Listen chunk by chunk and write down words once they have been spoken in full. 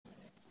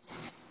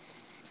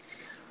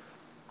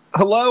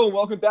Hello and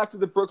welcome back to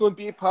the Brooklyn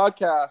Beat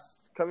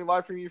Podcast. Coming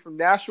live from you from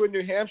Nashua,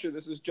 New Hampshire.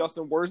 This is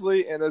Justin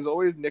Worsley, and as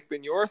always, Nick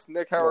Benyoris.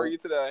 Nick, how are you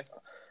today?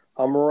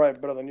 I'm all right,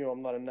 better than you.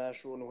 I'm not in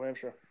Nashua, New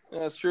Hampshire.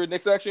 Yeah, that's true.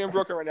 Nick's actually in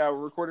Brooklyn right now. We're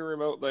recording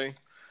remotely.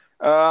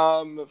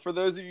 For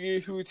those of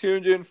you who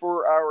tuned in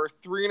for our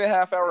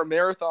 3.5-hour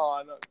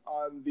marathon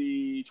on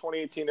the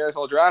 2018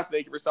 NFL Draft,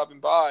 thank you for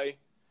stopping by.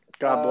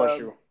 God bless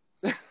you.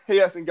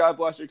 Yes, and God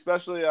bless you,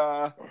 especially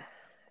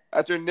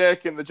after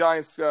Nick and the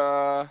Giants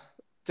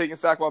taking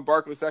Saquon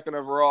Barkley second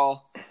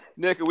overall.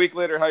 Nick, a week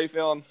later, how you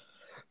feeling?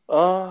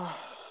 Not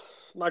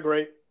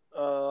great.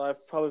 I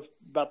probably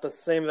about the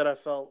same that I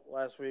felt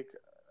last week.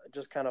 I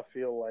just kind of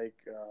feel like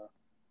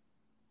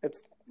it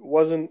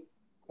wasn't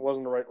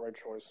the right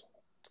choice.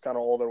 It's kind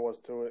of all there was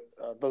to it.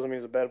 Doesn't mean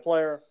he's a bad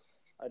player.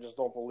 I just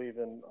don't believe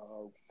in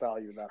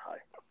value that high.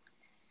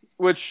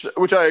 Which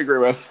I agree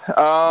with.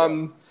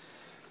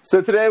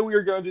 So today we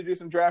are going to do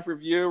some draft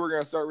review. We're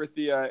going to start with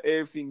the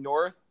AFC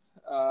North,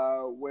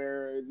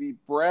 where the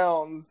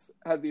Browns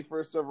had the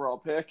first overall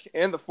pick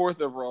and the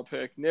fourth overall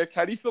pick. Nick,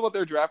 how do you feel about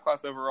their draft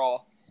class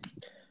overall?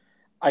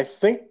 I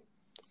think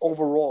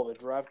overall the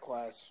draft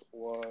class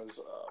was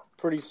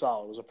pretty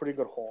solid. It was a pretty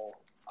good haul.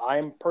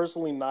 I'm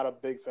personally not a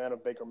big fan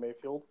of Baker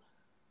Mayfield.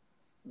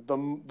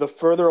 The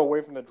further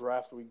away from the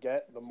draft we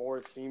get, the more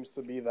it seems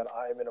to be that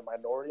I'm in a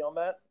minority on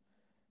that.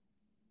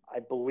 I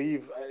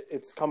believe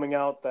it's coming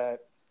out that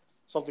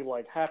something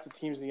like half the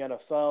teams in the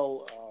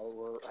NFL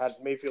had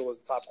Mayfield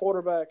as the top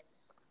quarterback,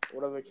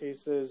 whatever the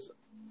case is.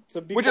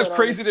 Which is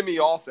crazy to me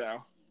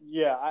also.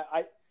 Yeah,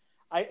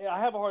 I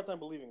have a hard time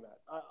believing that.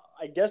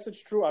 I guess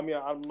it's true. I mean,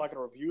 I'm not going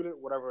to review it,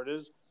 whatever it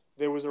is.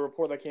 There was a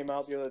report that came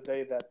out the other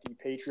day that the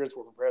Patriots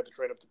were prepared to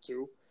trade up to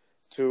 2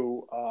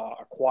 to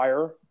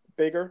acquire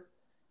Baker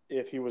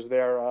if he was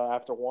there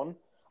after 1.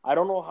 I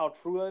don't know how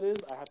true that is.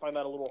 I find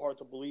that a little hard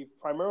to believe,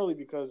 primarily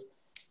because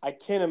I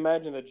can't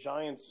imagine the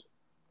Giants,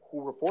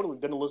 who reportedly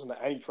didn't listen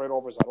to any trade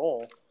offers at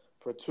all,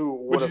 for 2.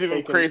 Which is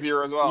even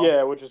crazier as well.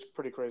 Yeah, which is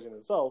pretty crazy in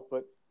itself.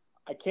 But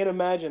I can't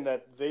imagine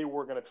that they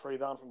were going to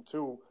trade down from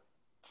 2,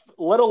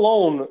 let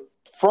alone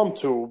from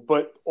 2,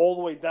 but all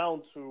the way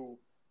down to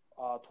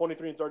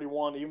 23 and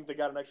 31. Even if they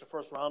got an extra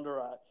first rounder,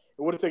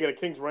 it would have taken a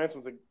king's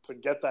ransom to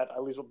get that,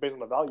 at least based on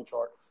the value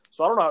chart.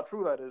 So I don't know how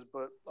true that is,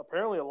 but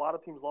apparently a lot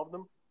of teams loved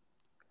him.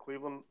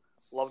 Cleveland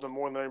loved him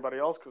more than anybody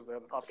else because they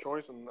had the top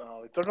choice, and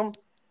they took him.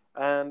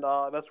 And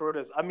that's where it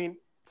is. I mean,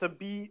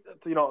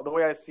 the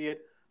way I see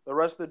it, the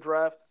rest of the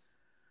draft,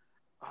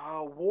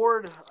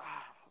 Ward,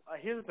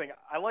 here's the thing.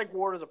 I like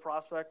Ward as a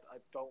prospect. I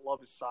don't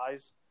love his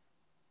size,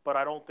 but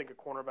I don't think a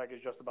cornerback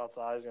is just about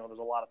size. There's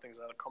a lot of things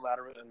that come out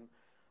of it.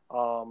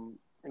 And,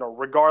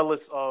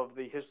 regardless of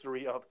the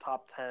history of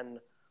top 10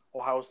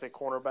 Ohio State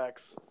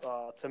cornerbacks,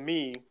 to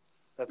me,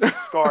 that's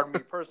scarred me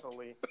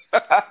personally.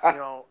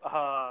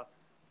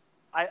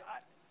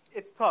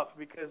 It's tough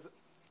because,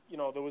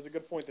 there was a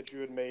good point that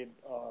you had made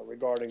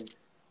regarding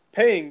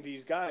paying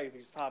these guys,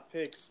 these top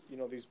picks,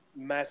 these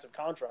massive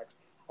contracts.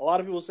 A lot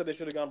of people said they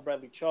should have gone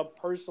Bradley Chubb.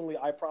 Personally,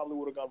 I probably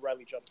would have gone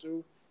Bradley Chubb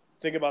too.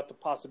 Think about the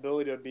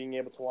possibility of being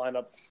able to line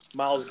up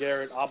Myles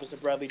Garrett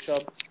opposite Bradley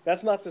Chubb.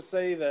 That's not to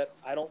say that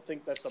I don't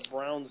think that the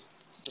Browns'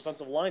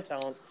 defensive line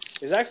talent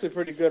is actually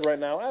pretty good right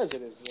now as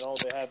it is.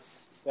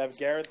 They have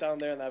Garrett down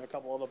there, and they have a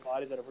couple other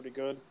bodies that are pretty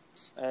good.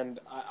 And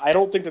I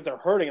don't think that they're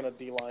hurting in the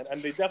D-line.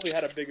 And they definitely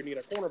had a bigger need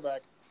at cornerback.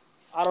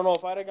 I don't know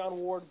if I'd have gone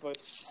Ward, but,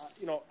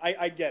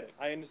 I get it.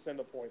 I understand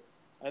the point.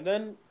 And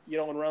then,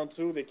 in round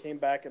 2, they came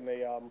back and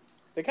they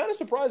kind of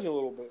surprised me a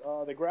little bit.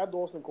 They grabbed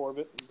Austin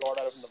Corbett, guard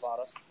out of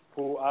Nevada,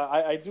 who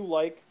I do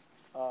like.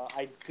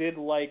 I did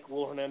like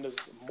Will Hernandez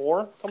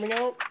more coming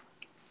out,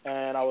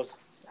 and I was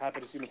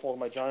happy to see him fall to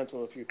my Giants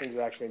with a few things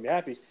that actually made me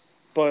happy.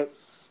 But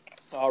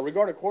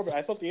regarding Corbett,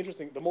 I thought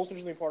the most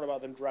interesting part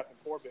about them drafting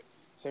Corbett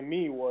to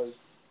me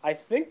was I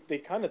think they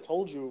kind of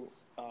told you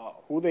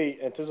who they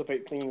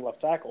anticipate playing left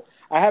tackle.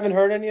 I haven't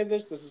heard any of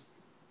this. This is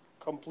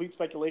complete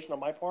speculation on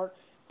my part,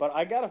 but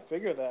I got to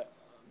figure that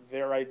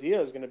their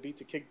idea is going to be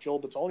to kick Joel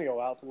Bitonio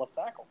out to left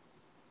tackle.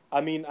 I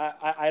mean,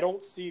 I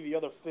don't see the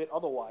other fit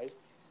otherwise.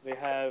 They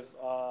have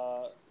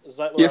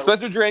Zeitler. Yeah,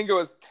 Spencer Drango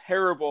was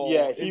terrible.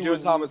 Yeah, in Joe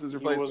Thomas's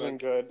replacement. He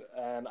wasn't good,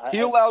 and he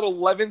allowed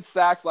 11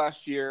 sacks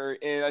last year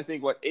in I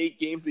think 8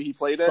 games that he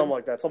played in. Something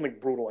like that, something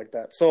brutal like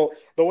that. So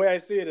the way I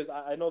see it is,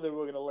 I know they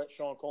were going to let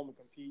Sean Coleman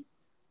compete,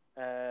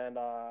 and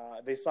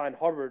they signed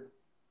Hubbard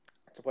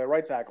to play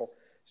right tackle.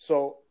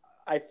 So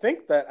I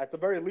think that at the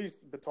very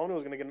least, Bitonio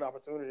is going to get an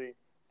opportunity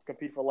to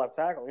compete for left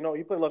tackle.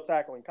 He played left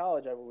tackle in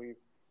college, I believe,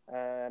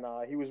 and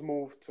he was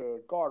moved to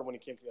guard when he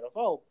came to the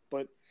NFL.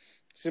 But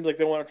it seems like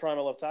they want to try on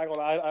a left tackle.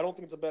 I don't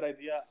think it's a bad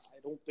idea. I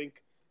don't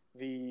think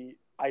the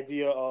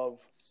idea of,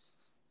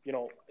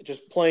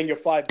 just playing your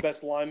 5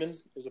 best linemen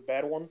is a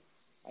bad one.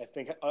 I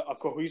think a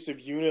cohesive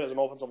unit as an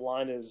offensive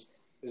line is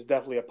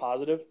definitely a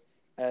positive.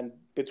 And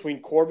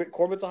between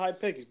Corbett's a high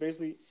pick. He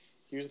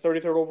was a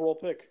 33rd overall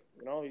pick.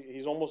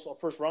 He's almost a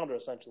first rounder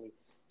essentially.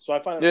 So I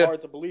find it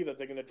hard to believe that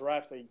they're going to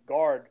draft a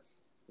guard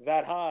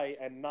that high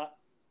and not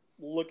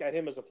look at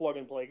him as a plug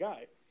and play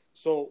guy.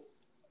 So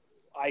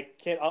I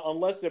can't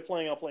unless they're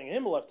planning on playing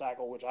him left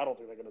tackle, which I don't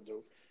think they're going to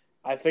do.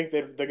 I think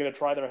they're going to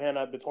try their hand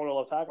at Bitonio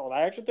left tackle, and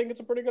I actually think it's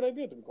a pretty good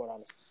idea, to be quite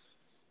honest.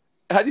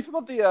 How do you feel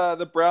about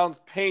the Browns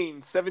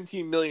paying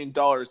 $17 million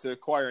to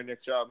acquire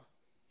Nick Chubb?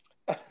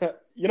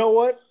 You know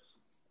what?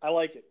 I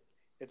like it.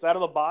 It's out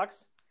of the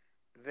box.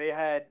 They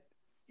had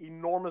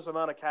enormous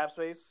amount of cap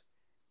space.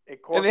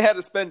 And they had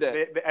to spend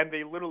it.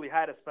 They literally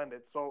had to spend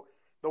it. So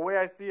the way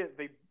I see it,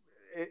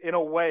 in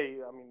a way,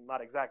 I mean,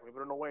 not exactly,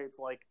 but in a way, it's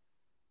like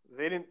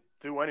they didn't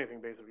do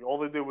anything, basically. All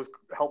they did was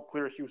help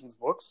clear Houston's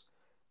books,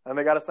 and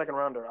they got a second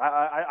rounder.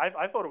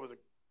 I thought it was a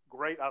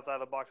great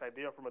outside-the-box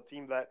idea from a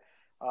team that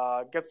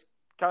gets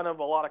kind of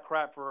a lot of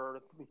crap for,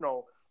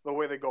 the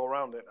way they go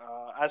around it.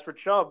 As for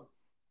Chubb,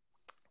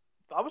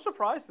 I was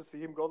surprised to see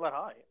him go that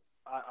high.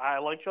 I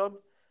like Chubb.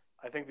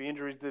 I think the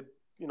injuries did,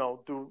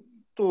 do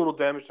a little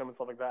damage to him and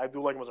stuff like that. I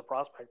do like him as a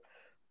prospect.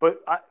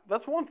 But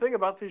that's one thing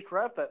about this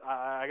draft that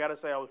I got to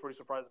say I was pretty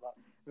surprised about.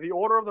 The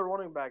order of the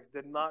running backs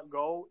did not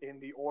go in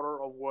the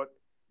order of what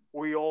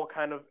we all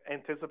kind of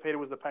anticipated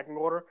was the pecking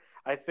order.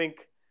 I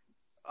think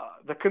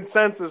the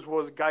consensus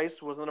was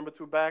Geis was the number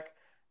 2 back.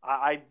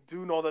 I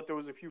do know that there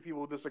was a few people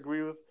who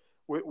disagree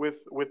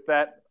with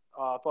that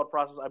thought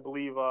process. I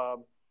believe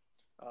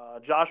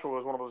Joshua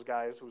was one of those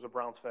guys who's a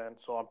Browns fan,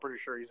 so I'm pretty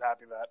sure he's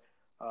happy that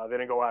they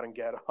didn't go out and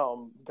get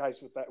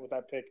Geis with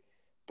that pick.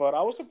 But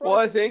I was surprised. Well,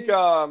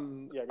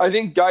 I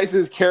think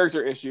Geis's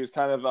character issues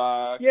kind of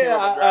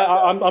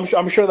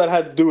I'm sure that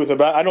had to do with it.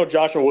 But I know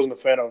Joshua wasn't a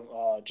fan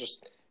of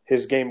just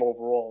his game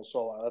overall,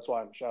 so that's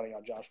why I'm shouting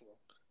out Joshua.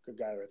 Good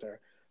guy right there.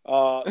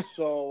 Friend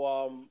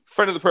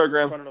of the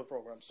program.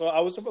 So I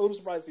was a little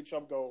surprised to see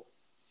Chubb go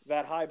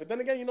that high. But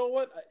then again, you know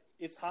what?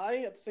 It's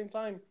high at the same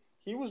time.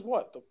 He was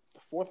what, the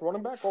 4th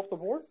running back off the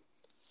board,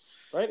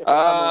 right? If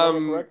I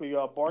remember correctly,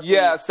 Barkley.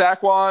 Yeah,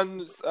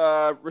 Saquon,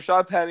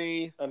 Rashad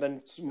Penny, and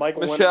then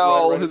Michael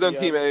Michelle, his own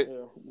teammate,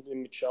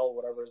 Michelle,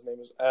 whatever his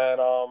name is, and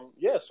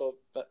so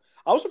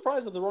I was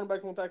surprised that the running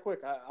back went that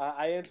quick.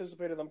 I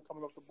anticipated them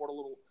coming off the board a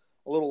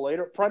little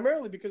later,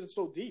 primarily because it's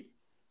so deep.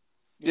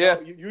 You know,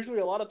 usually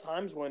a lot of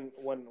times when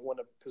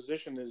a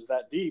position is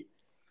that deep,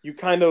 you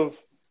kind of,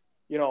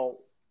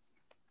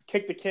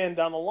 kick the can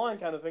down the line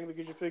kind of thing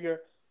because you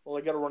figure, well,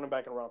 I got a running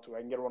back in round 2. I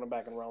can get a running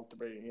back in round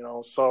 3,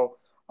 So,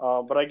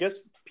 but I guess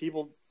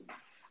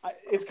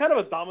it's kind of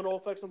a domino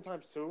effect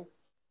sometimes too.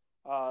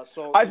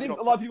 So I think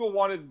a lot of people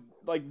wanted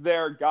like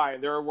their guy,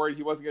 and they were worried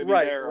he wasn't going to be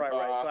there. Right.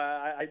 So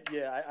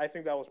I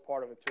think that was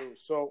part of it too.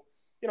 So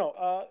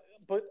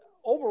but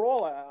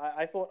overall,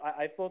 I thought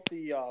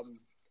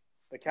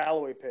the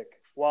Callaway pick.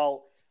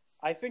 While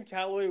I think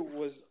Callaway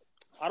was,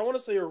 I don't want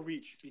to say a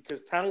reach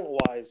because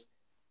talent-wise,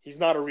 he's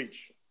not a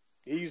reach.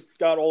 He's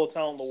got all the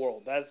talent in the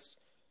world. That's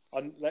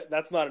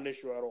not an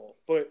issue at all.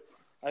 But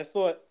I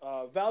thought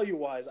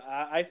value-wise,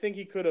 I think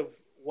he could have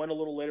went a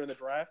little later in the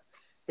draft.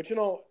 But,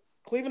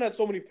 Cleveland had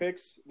so many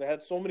picks. They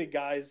had so many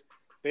guys.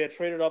 They had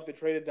traded up. They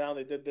traded down.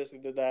 They did this. They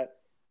did that.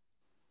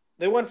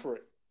 They went for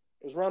it.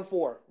 It was round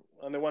 4,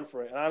 and they went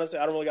for it. And honestly,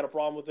 I don't really got a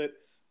problem with it.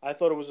 I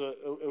thought it was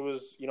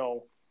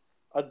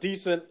a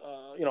decent,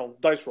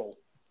 dice roll,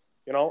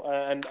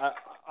 and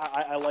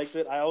I liked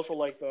it. I also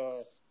liked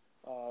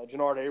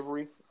Jannard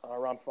Avery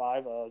around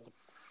 5.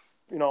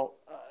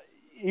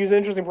 He's an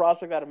interesting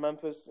prospect out of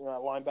Memphis,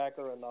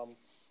 linebacker, and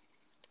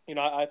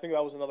I think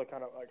that was another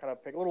kind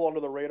of pick, a little under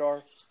the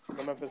radar.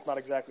 Memphis, not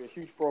exactly a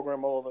huge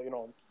program, although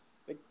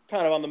they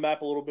kind of on the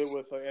map a little bit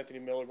with Anthony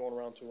Miller going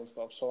around too and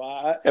stuff. So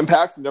and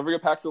Paxton, don't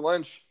forget Paxton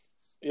Lynch.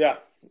 Yeah,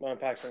 not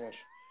Paxton Lynch.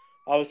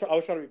 I was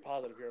trying to be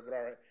positive here, but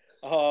all right.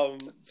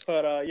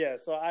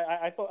 So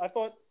I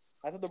thought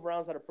the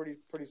Browns had a pretty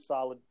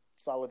solid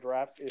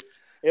draft.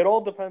 It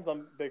all depends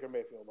on Baker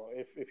Mayfield though.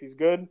 If he's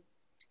good,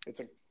 it's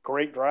a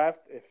great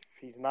draft. If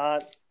he's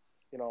not,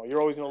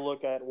 you're always going to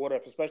look at what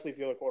if, especially if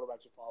the other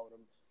quarterbacks who followed him,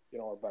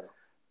 are better.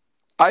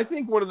 I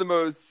think one of the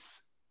most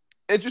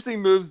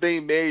interesting moves they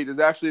made is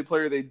actually a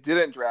player they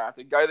didn't draft,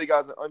 a guy they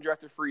got as an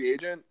undrafted free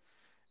agent,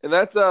 and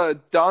that's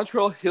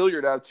Dontrell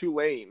Hilliard out of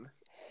Tulane,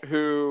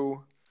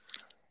 who.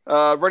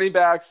 Running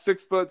back,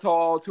 6 foot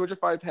tall,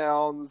 205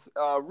 pounds,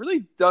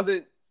 really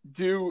doesn't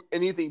do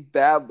anything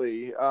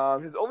badly.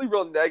 His only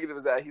real negative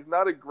is that he's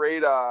not a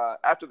great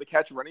after the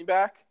catch running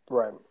back.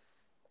 Right.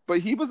 But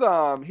he's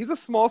a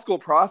small school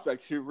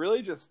prospect who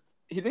really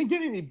he didn't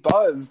get any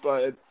buzz,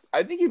 but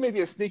I think he may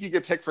be a sneaky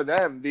good pick for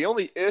them. The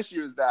only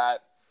issue is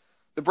that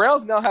the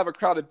Browns now have a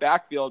crowded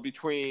backfield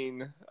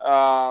between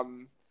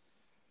Carlos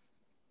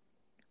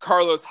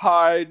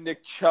Hyde,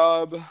 Nick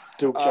Chubb,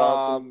 Duke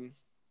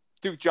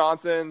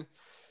Johnson.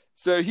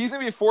 So he's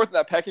going to be 4th in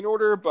that pecking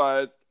order,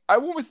 but I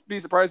won't be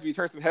surprised if he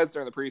turns some heads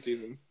during the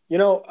preseason. The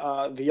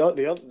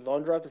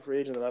undrafted free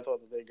agent that I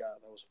thought that they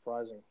got that was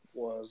surprising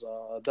was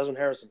Desmond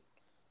Harrison,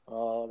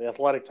 the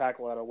athletic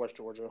tackle out of West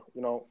Georgia.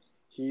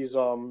 He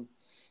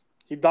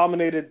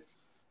dominated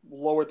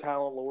lower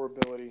talent, lower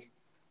ability.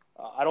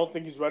 I don't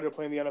think he's ready to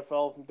play in the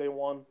NFL from day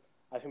one.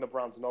 I think the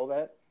Browns know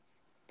that.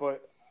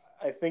 But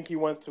I think he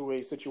went to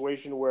a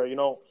situation where,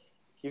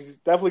 he's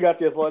definitely got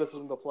the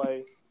athleticism to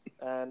play.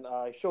 and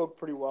he showed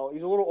pretty well.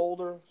 He's a little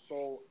older,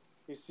 so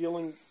his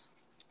ceiling.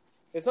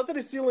 It's not that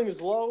his ceiling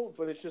is low,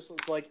 but it's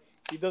like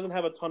he doesn't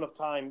have a ton of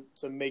time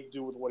to make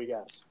do with what he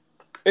has.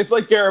 It's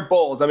like Garrett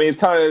Bowles. I mean,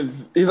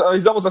 he's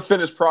almost a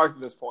finished product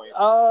at this point.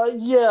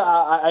 Yeah,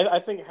 I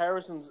think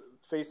Harrison's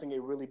facing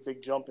a really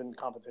big jump in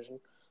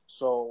competition,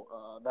 so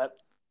that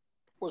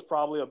was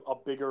probably a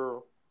bigger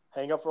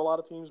hang up for a lot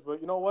of teams. But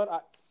you know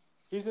what?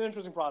 He's an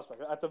interesting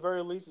prospect. At the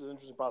very least, he's an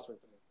interesting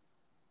prospect to me.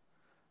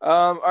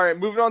 All right,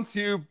 moving on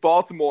to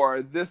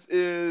Baltimore. This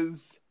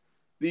is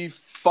the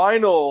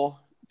final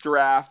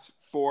draft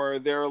for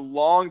their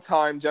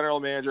longtime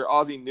general manager,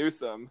 Ozzie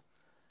Newsome.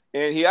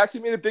 And he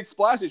actually made a big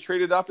splash. He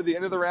traded up at the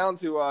end of the round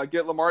to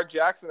get Lamar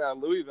Jackson out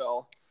of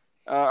Louisville.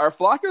 Are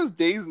Flacco's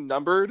days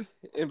numbered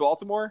in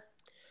Baltimore?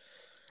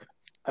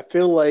 I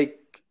feel like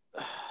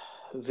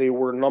they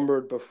were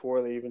numbered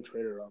before they even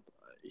traded up.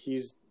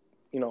 He's,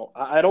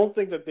 I don't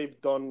think that they've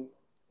done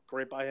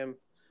great by him.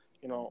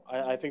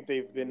 I think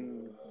they've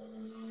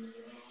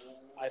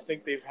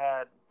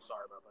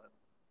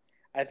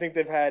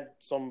had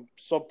some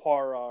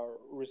subpar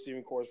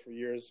receiving corps for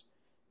years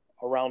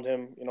around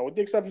him, with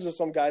the exceptions of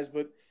some guys.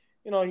 But,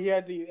 he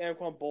had the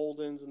Anquan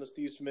Boldens and the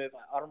Steve Smith.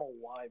 I don't know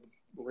why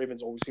the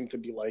Ravens always seem to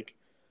be like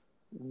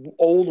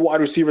old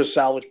wide receiver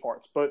salvage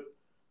parts. But,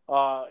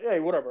 yeah,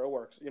 whatever, it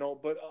works.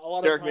 But a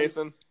lot of times,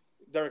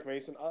 Derek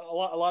Mason. A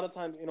lot of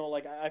times,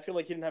 I feel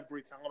like he didn't have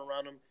great talent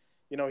around him.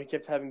 He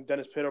kept having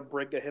Dennis Pitta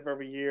break the hip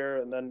every year.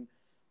 And then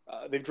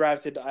they've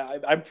drafted –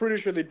 I'm pretty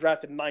sure they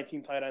drafted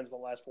 19 tight ends in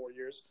the last 4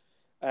 years.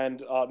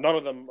 And none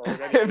of them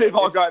are – They've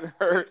all gotten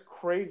hurt. It's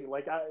crazy.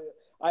 Like, I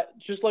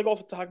just like off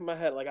the top of my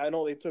head, like I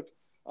know they took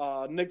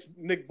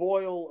Nick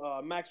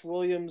Boyle, Max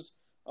Williams,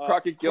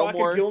 Crockett Gilmore.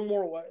 Crockett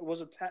Gilmore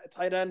was a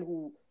tight end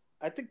who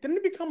I think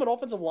didn't he become an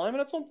offensive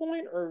lineman at some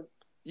point, or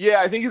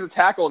yeah, I think he's a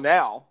tackle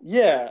now.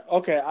 Yeah,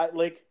 okay, I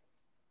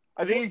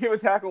think he became a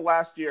tackle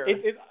last year.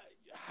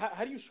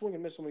 How do you swing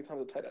and miss so many times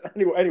with tight end?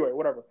 Anyway,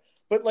 whatever.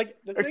 But like,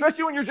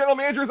 especially when your general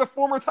manager is a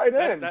former tight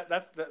end.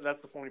 That's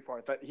the funny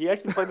part. That he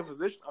actually played the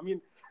position. I mean,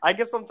 I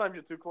guess sometimes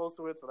you're too close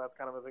to it, so that's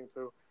kind of a thing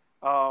too.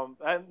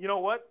 And you know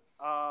what?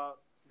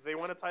 They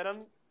went a tight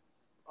end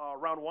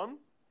round 1,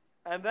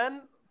 and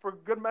then for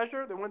good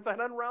measure, they went tight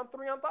end round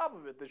 3 on top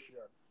of it this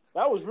year.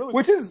 That was really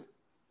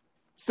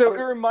So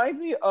it reminds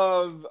me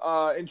of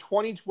in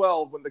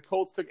 2012 when the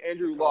Colts took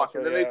Andrew Luck,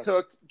 and then they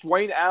took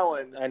Dwayne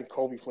Allen and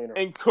Coby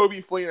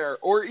Fleener.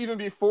 Or even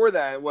before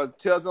that, was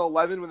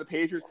 2011 when the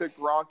Patriots took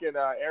Gronk and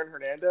Aaron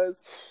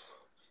Hernandez.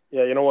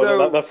 Yeah, you know what? The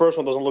last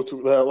one doesn't look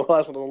too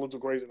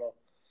crazy though.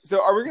 So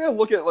are we going to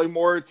look at like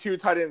more 2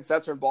 tight end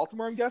sets from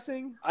Baltimore? I'm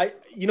guessing.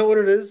 You know what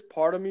it is?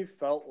 Part of me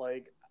felt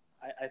like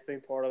I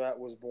think part of that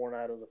was born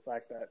out of the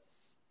fact that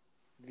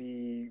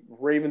the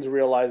Ravens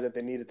realized that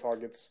they needed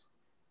targets.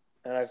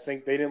 And I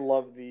think they didn't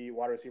love the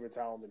wide receiver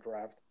talent in the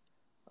draft.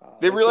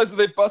 They realized that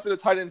they busted a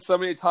tight end so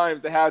many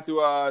times they had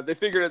to. They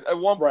figured at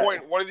one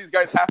point one of these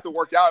guys has to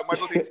work out. You might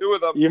as well take 2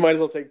 of them. You might as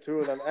well take 2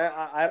 of them.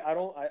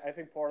 I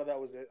think part of that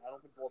was it. I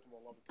don't think Baltimore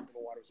loved the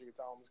typical wide receiver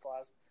talent in this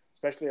class,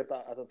 especially at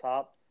the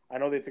top. I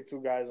know they took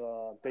 2 guys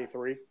day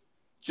 3.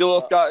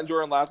 Jaleel Scott and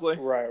Jordan Lasley.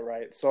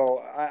 Right.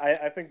 So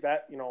I think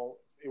that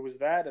it was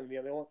that, and the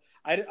other one.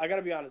 I got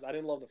to be honest. I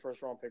didn't love the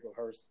first round pick of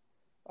Hurst.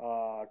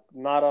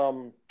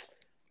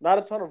 Not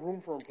a ton of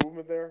room for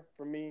improvement there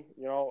for me.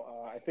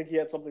 I think he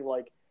had something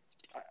like,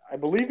 I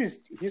believe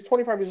he's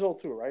 25 years old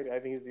too, right? I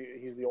think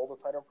he's the older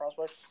tight end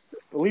prospect.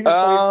 I believe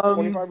he's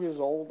 25 years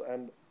old,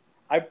 and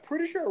I'm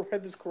pretty sure I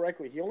read this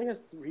correctly. He only had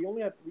 3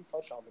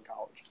 touchdowns in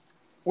college,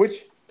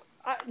 which,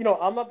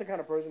 I'm not the kind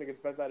of person that gets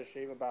bent out of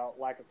shape about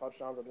lack of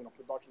touchdowns.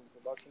 Production is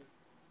production,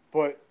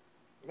 but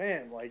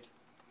man, like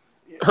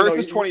Hurst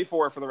is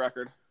 24 for the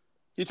record.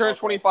 He turns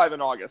 25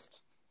 in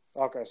August.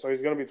 Okay, so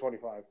he's going to be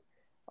 25.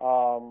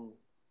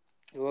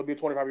 He'll be a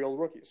 25-year-old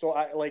rookie. So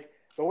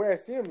the way I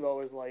see him though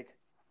is like,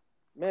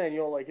 man,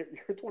 you're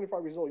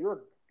 25 years old.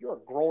 You're a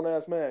grown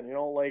ass man,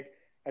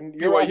 and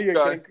you're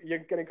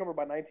getting covered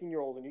by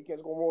 19-year-olds, and you can't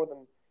score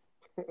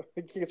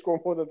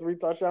more than 3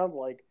 touchdowns.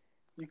 Like,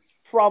 you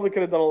probably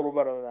could have done a little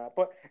better than that.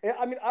 But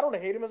I mean, I don't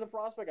hate him as a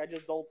prospect. I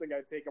just don't think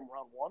I'd take him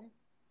round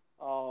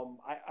 1.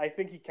 I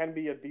think he can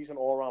be a decent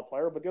all-around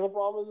player. But the other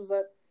problem is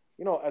that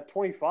at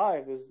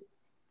 25, there's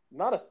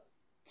not a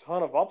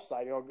ton of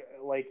upside.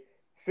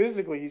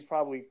 Physically, he's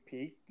probably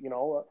peaked. He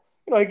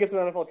gets an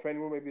NFL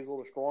training room. Maybe he's a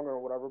little stronger or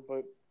whatever.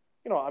 But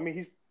I mean,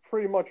 he's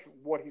pretty much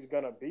what he's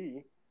gonna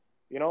be.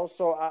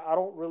 So I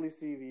don't really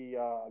see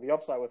the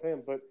upside with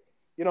him. But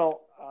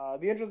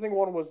the interesting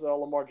one was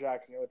Lamar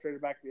Jackson. They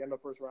traded back at the end of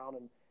the first round,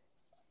 and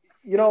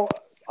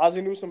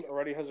Ozzie Newsome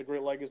already has a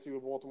great legacy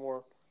with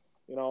Baltimore.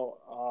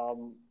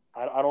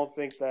 I don't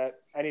think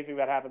that anything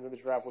that happens in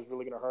this draft was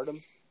really going to hurt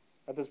him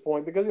at this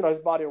point because his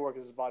body of work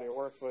is his body of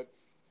work, but.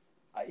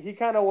 He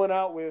kind of went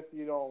out with,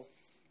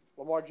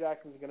 Lamar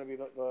Jackson's going to be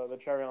the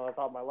cherry on the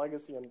top of my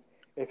legacy. And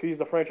if he's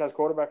the franchise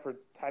quarterback for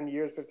 10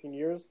 years, 15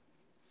 years,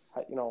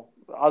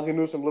 Ozzie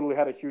Newsome literally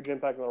had a huge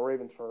impact on the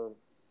Ravens for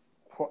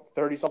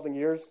 30-something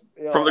years.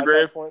 From the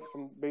grave? Point,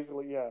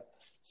 basically, yeah.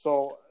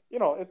 So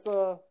it's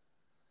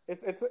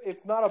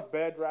not a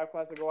bad draft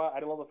class to go out. I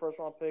didn't love the first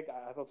round pick.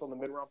 I thought some of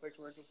the mid round picks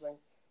were interesting.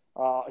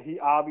 He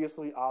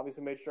obviously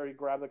made sure he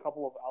grabbed a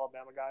couple of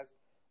Alabama guys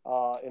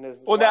in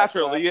his. Well, last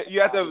naturally, draft,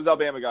 you have to have those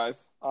Alabama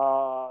guys.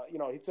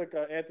 He took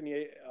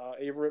Anthony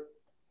Averett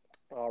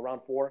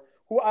round 4,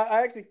 who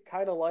I actually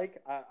kind of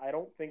like. I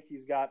don't think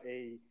he's got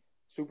a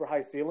super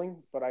high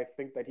ceiling, but I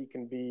think that he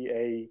can be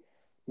a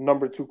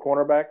number 2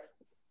 cornerback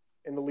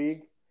in the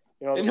league.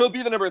 And he'll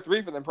be the number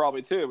 3 for them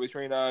probably too,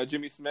 between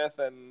Jimmy Smith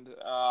and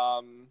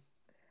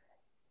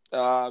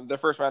their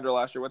first rounder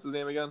last year. What's his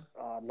name again?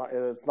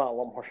 It's not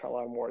Marshawn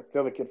Lattimore. It's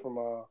the other kid from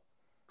Alabama.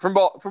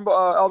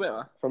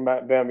 From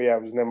Bama, yeah,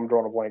 whose name I'm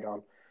drawing a blank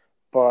on.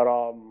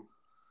 But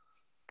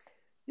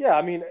yeah,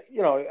 I mean,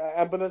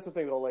 but that's the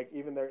thing though. Like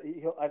even there,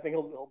 I think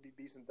he'll be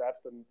decent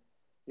depth, and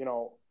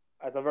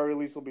at the very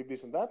least he'll be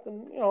decent depth,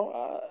 and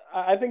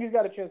I think he's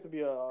got a chance to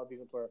be a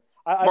decent player.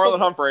 Marlon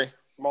Humphrey, that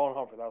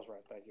was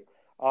right. Thank you.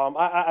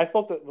 I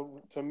thought that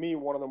to me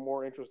one of the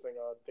more interesting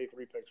day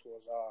 3 picks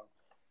was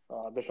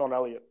Deshaun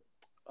Elliott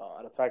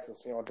out of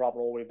Texas. Dropping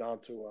all the way down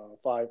to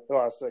 6.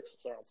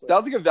 Sorry, 6. That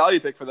was a good value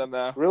pick for them,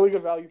 though. Really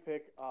good value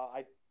pick.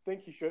 I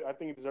think he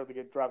deserved to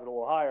get drafted a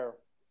little higher.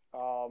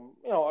 A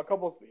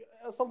couple of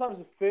sometimes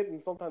it's fit and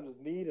sometimes it's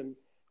need and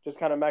just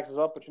kind of maxes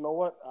up. But you know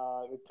what?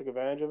 It took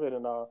advantage of it,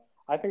 and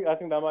I think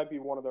that might be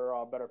one of their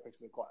better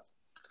picks in the class.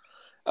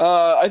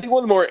 I think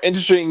one of the more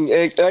interesting,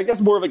 I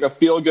guess more of like a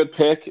feel-good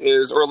pick,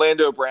 is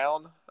Orlando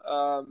Brown.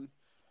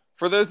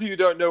 For those of you who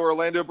don't know,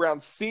 Orlando Brown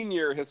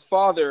Sr., his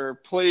father,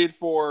 played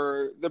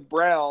for the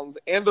Browns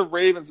and the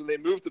Ravens when they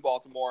moved to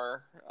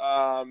Baltimore.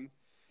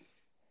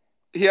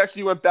 He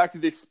actually went back to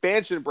the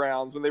expansion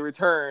Browns when they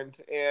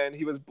returned, and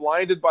he was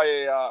blinded by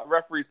a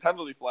referee's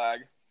penalty flag.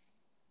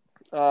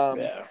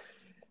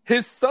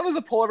 His son is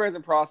a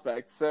polarizing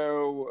prospect,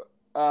 so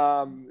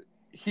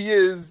he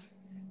is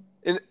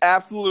an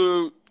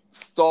absolute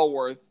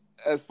stalwart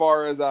as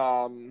far as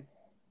for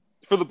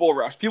the bull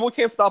rush. People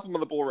can't stop him on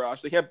the bull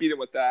rush. They can't beat him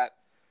with that.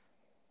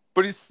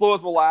 But he's slow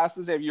as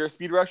molasses, and if you're a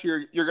speed rush,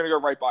 you're going to go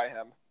right by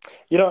him.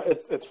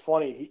 It's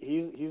funny.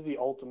 He's the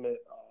ultimate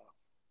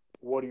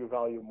what do you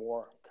value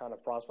more kind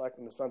of prospect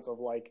in the sense of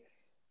like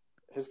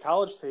his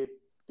college tape.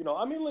 He's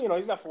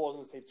got flaws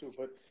in his tape too,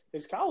 but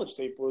his college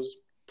tape was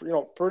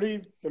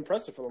pretty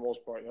impressive for the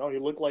most part. He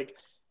looked like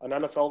an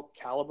NFL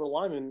caliber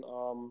lineman.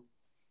 A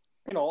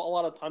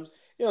lot of times,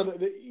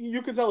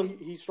 you could tell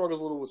he struggles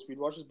a little with speed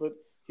rushes, but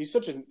he's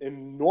such an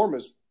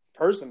enormous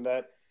person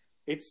that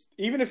it's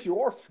even if you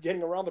are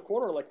getting around the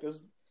corner like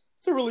this,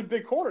 it's a really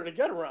big corner to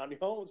get around,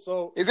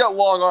 So he's got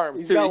long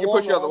arms too. He can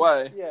push you out of the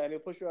way. Yeah, and he'll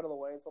push you out of the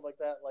way and stuff like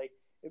that. Like,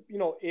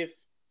 if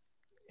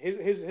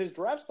his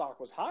draft stock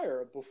was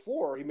higher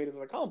before he made it to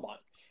the combine,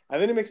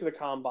 and then he makes it to the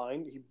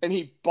combine,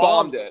 he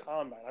bombed it.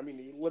 Combine. I mean,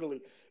 he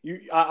literally.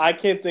 I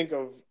can't think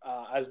of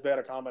as bad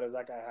a combine as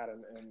that guy had.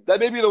 That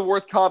may be the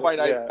worst combine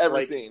I've ever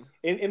seen.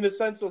 In the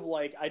sense of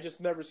like, I just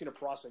never seen a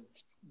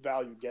prospect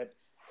value get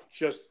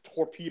just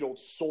torpedoed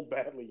so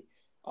badly.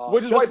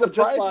 Which is why it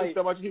surprised me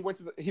so much. He went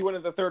in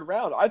the 3rd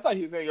round. I thought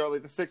he was going to go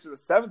like the 6th or the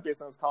 7th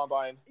based on his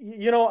combine.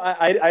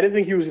 I didn't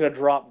think he was going to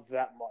drop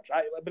that much.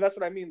 But that's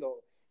what I mean, though.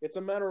 It's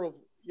a matter of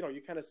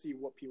you kind of see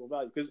what people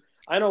value, because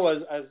I know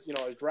as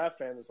draft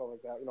fans and stuff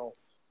like that,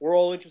 we're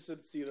all interested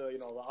to see the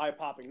eye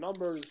popping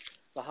numbers,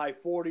 the high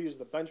 40s,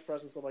 the bench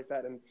press and stuff like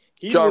that. And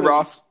John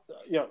Ross,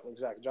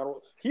 exactly. John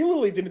Ross. He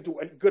literally didn't do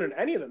good in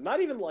any of them.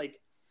 Not even like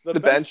the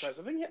bench press.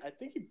 I think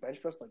he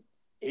bench pressed like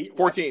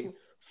 14.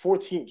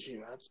 14,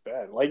 gee, that's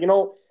bad. Like,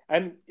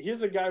 and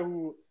here's a guy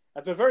who,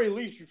 at the very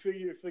least, you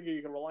figure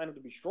you can rely on him to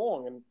be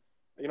strong, and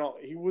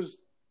he was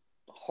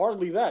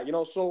hardly that.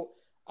 So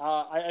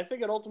I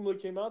think it ultimately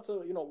came out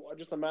to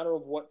just a matter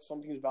of what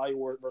some teams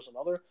value versus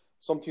another.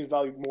 Some teams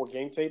value more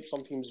game tape.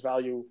 Some teams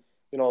value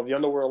the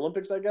Underwear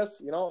Olympics. I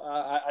guess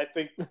I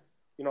think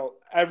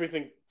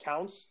everything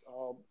counts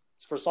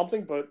for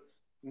something, but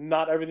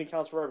not everything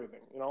counts for everything.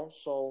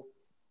 So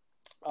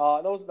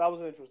that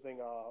was an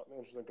interesting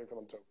pick for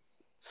them too.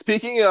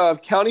 Speaking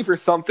of counting for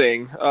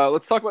something,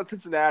 let's talk about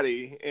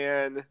Cincinnati.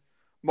 And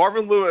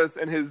Marvin Lewis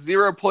and his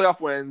 0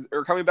 playoff wins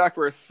are coming back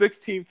for a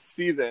 16th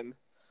season.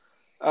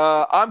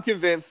 I'm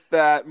convinced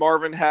that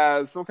Marvin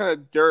has some kind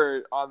of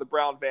dirt on the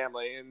Brown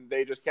family, and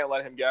they just can't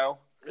let him go.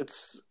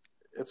 It's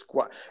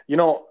quite,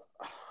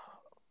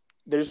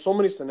 there's so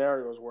many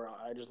scenarios where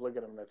I just look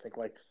at him and I think,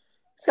 like,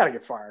 he's got to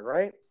get fired,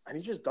 right? And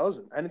he just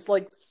doesn't. And it's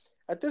like,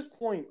 at this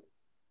point,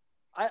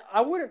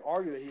 I wouldn't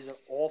argue that he's an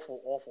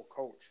awful, awful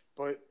coach,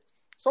 but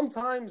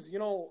sometimes, I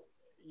don't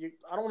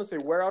want to say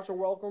wear out your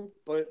welcome,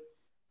 but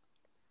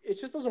it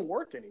just doesn't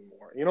work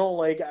anymore.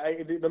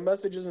 The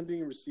message isn't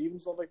being received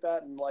and stuff like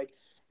that. And like,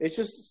 it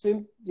just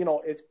seemed,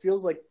 it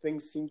feels like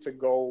things seem to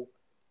go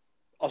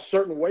a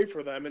certain way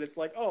for them. And it's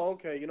like, oh,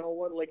 okay, you know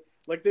what? Like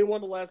they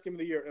won the last game of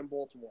the year in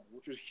Baltimore,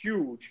 which was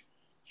huge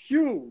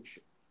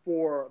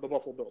for the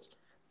Buffalo Bills.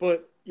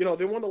 But,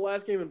 they won the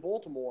last game in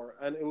Baltimore,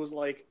 and it was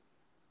like,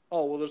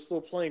 oh, well, they're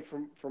still playing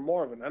for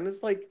Marvin. And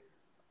it's like,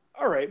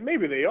 all right,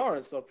 maybe they are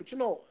and stuff. But, at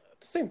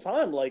the same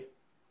time, like,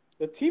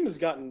 the team has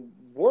gotten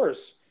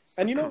worse.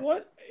 And you know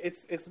what?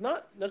 It's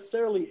not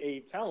necessarily a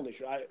talent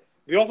issue.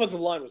 The offensive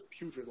line was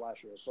putrid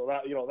last year, so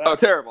that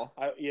terrible.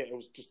 It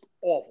was just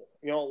awful.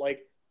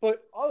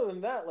 But other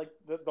than that, like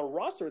the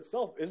roster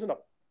itself isn't a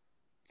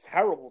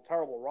terrible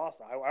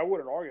roster. I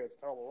wouldn't argue it's a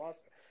terrible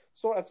roster.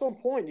 So at some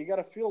point, you got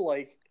to feel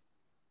like,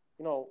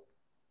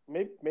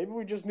 maybe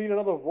we just need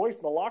another voice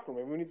in the locker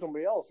room. Maybe we need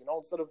somebody else,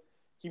 instead of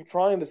keep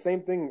trying the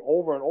same thing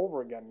over and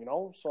over again.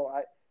 So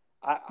I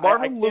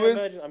can't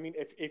imagine. I mean,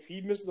 if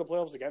he misses the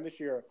playoffs again this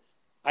year,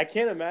 I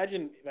can't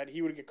imagine that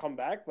he would come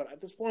back. But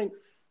at this point,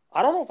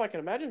 I don't know if I can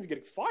imagine him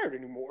getting fired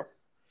anymore.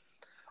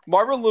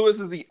 Marvin Lewis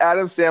is the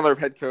Adam Sandler of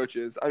head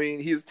coaches. I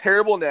mean, he's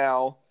terrible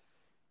now.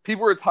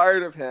 People are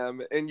tired of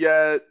him, and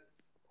yet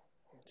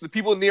the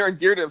people near and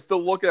dear to him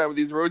still look at him with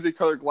these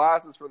rosy-colored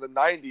glasses from the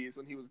 '90s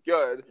when he was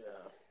good,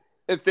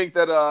 and think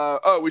that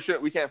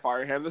we can't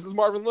fire him. This is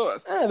Marvin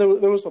Lewis. There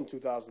was some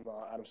 2000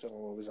 Adam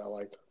Sandler movies I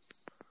liked.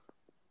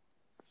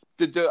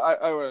 We're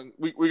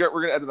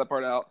gonna edit that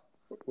part out.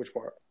 Which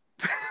part?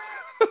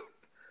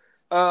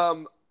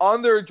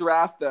 On their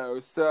draft though,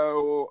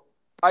 so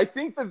I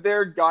think that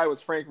their guy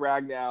was Frank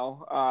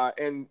Ragnow,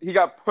 and he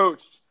got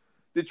poached.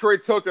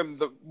 Detroit took him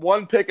the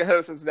one pick ahead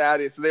of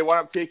Cincinnati, so they wound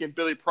up taking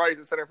Billy Price,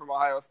 a center from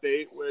Ohio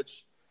State,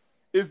 which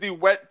is the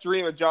wet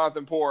dream of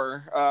Jonathan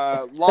Poore,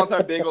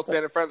 longtime Bengals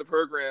fan and friend of the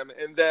program.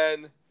 And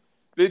then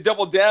they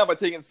doubled down by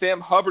taking Sam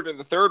Hubbard in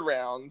the third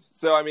round.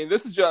 So, I mean,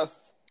 this is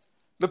just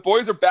the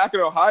boys are back in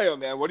Ohio,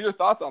 man. What are your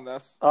thoughts on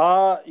this?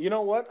 You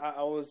know what?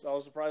 I was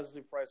surprised to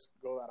see Price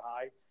go that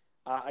high.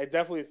 I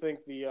definitely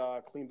think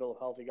the clean bill of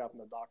health he got from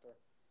the doctor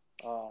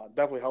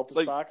definitely helped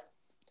the stock.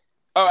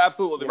 Oh,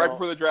 absolutely.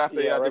 Before the draft,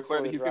 they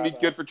declared that he's going to be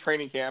good for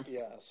training camp.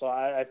 Yeah, so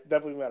I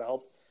definitely think that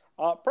helped.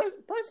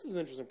 Price is an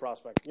interesting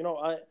prospect.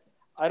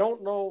 I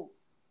don't know.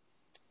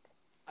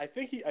 I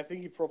think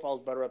he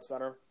profiles better at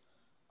center.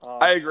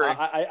 I agree.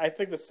 I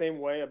think the same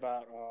way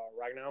about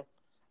Ragnow.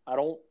 I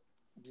don't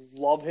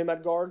love him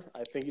at guard.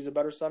 I think he's a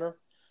better center.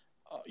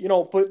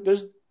 But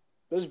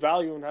there's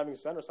value in having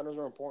center. Centers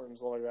are important and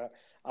stuff like that.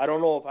 I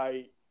don't know if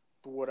I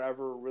would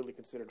ever really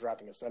consider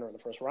drafting a center in the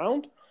first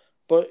round.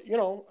 But,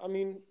 I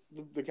mean,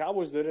 the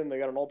Cowboys did it, and they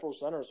got an all-pro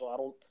center, so I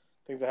don't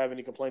think they have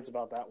any complaints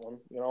about that one,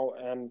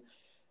 And,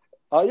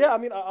 I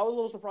mean, I was a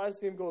little surprised to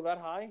see him go that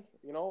high.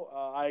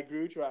 I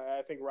agree with you.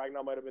 I think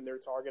Ragnow might have been their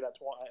target at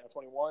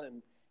 21,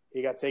 and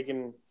he got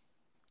taken,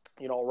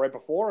 right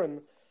before.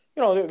 And,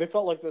 they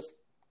felt like this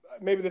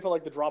 – maybe they felt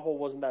like the drop-off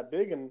wasn't that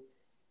big. And,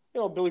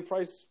 Billy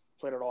Price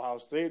played at Ohio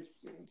State,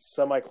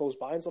 semi-close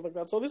by and stuff like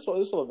that. So there's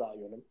still a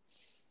value in him.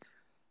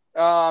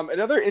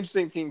 Another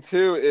interesting thing,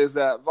 too, is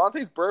that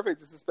Vontaze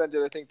Burfict is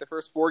suspended, I think, the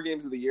first 4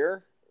 games of the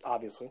year.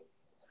 Obviously.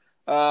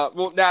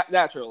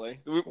 Naturally.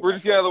 We're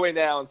just getting out of the way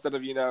now instead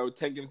of,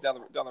 10 games down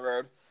the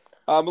road.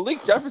 Malik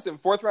Jefferson,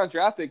 4th-round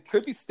drafted,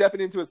 could be stepping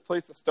into his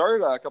place to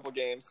start a couple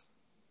games.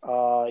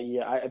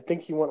 I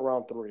think he went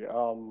round 3.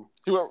 Round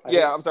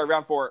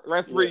 4.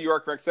 Round 3, you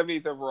are correct,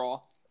 78th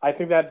overall. I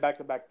think they had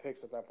back-to-back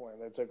picks at that point.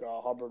 They took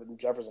Hubbard and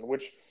Jefferson,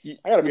 which I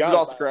got to be honest. Which is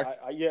also correct.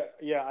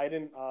 I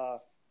didn't.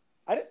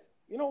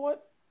 You know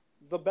what?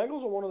 The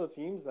Bengals are one of the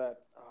teams that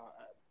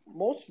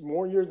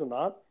more years than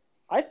not,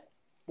 I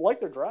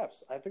like their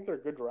drafts. I think they're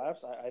good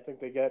drafts. I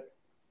think they get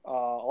a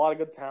lot of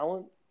good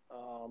talent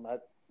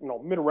at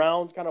mid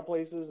rounds kind of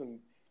places, and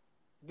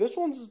this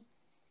one's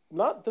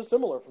not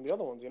dissimilar from the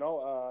other ones.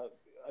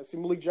 I see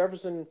Malik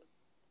Jefferson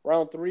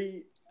round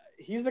 3.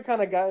 He's the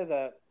kind of guy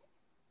that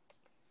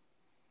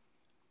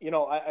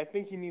I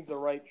think he needs the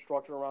right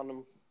structure around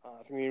him.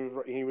 I think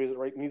he needs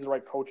the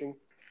right coaching.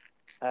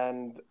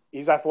 And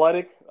he's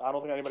athletic. I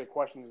don't think anybody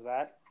questions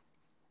that.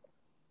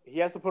 He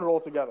has to put it all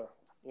together,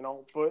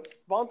 But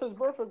Vontaze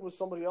Burfict was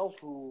somebody else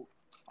who,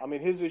 I mean,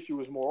 his issue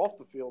was more off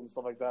the field and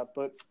stuff like that.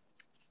 But,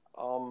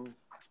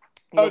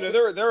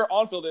 there were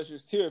on-field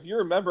issues too. If you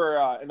remember,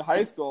 in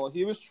high school,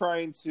 he was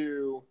trying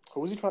to.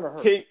 Who was he trying to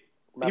hurt? He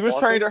was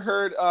trying to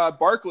hurt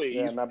Barkley.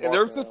 Yeah, Matt and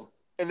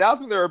and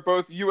that's when they were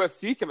both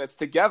USC commits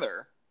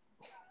together.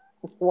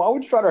 Why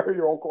would you try to hurt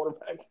your own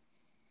quarterback?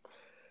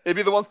 It'd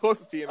be the ones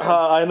closest to you, man.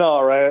 I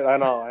know, right? I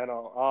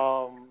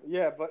know.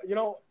 But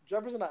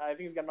Jefferson, I think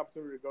he's got an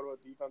opportunity to go to a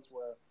defense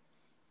where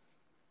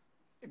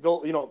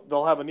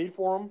they'll have a need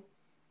for him,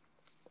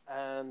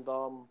 and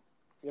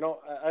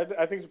I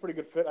think it's a pretty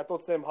good fit. I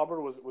thought Sam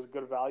Hubbard was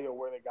good value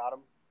where they got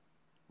him.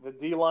 The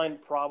D line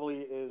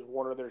probably is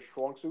one of their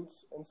strong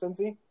suits in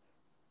Cincy,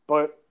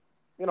 but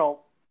to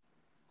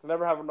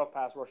never have enough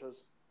pass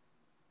rushers.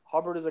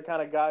 Hubbard is a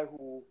kind of guy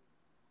who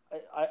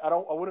I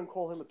wouldn't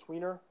call him a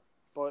tweener,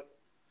 but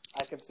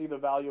I can see the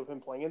value of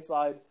him playing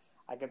inside.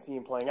 I can see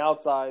him playing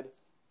outside.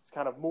 He's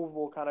kind of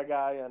movable kind of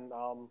guy, and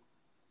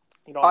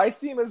I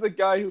see him as the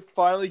guy who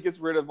finally gets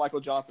rid of Michael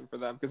Johnson for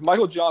them because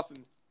Michael Johnson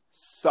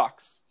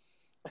sucks.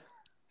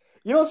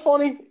 What's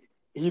funny?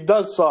 He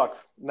does suck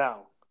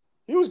now.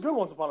 He was good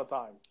once upon a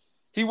time.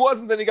 He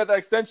wasn't. Then he got that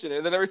extension,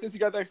 and then ever since he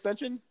got that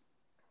extension,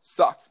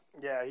 sucked.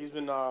 Yeah, he's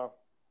been. I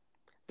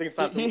think it's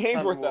time. He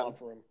Hainsworth them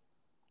for him.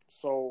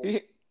 So,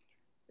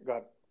 go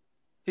ahead.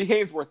 He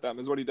Hainsworth them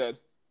is what he did.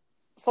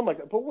 something like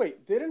that. But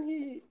wait, didn't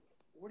he?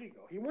 Where did he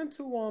go? He went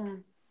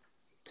to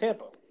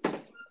Tampa,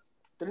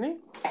 didn't he?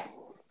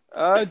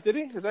 Did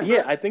he? Is that Yeah,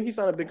 correct? I think he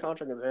signed a big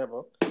contract in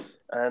Tampa,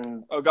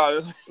 and Oh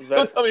God!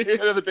 Don't tell me he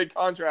had another big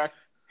contract.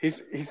 he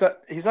signed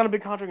a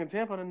big contract in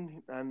Tampa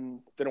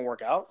and didn't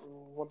work out.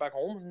 Went back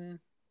home,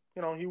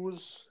 and he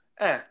was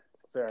there.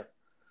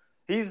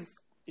 He was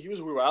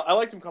weird. I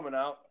liked him coming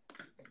out.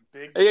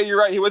 Big. Yeah, you're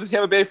right. He went to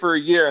Tampa Bay for a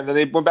year, and then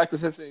they went back to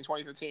Cincinnati in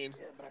 2015.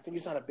 Yeah, but I think he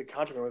signed a big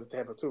contract with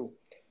Tampa too.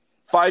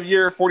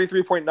 5-year,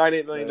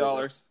 $43.98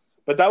 million.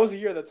 But that was the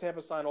year that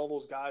Tampa signed all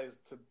those guys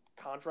to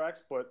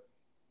contracts, but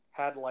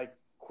had like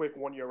quick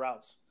 1-year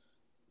outs.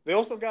 They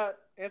also got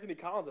Anthony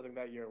Collins, I think,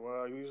 that year.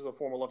 He was the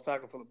former left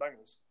tackle for the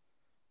Bengals.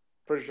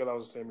 Pretty sure that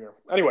was the same year.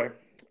 Anyway,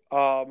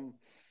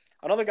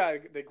 another guy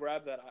they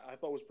grabbed that I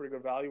thought was pretty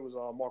good value was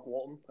Mark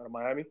Walton out of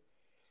Miami.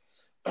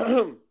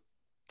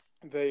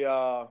 They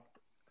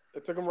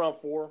took him around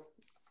 4.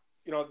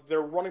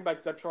 Their running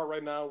back depth chart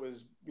right now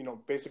is,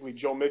 basically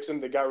Joe Mixon.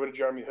 They got rid of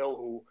Jeremy Hill,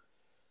 who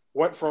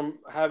went from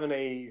having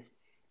a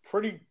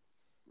pretty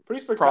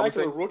spectacular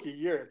Promising rookie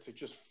year to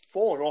just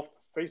falling off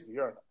the face of the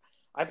earth.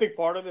 I think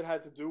part of it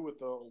had to do with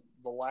the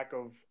lack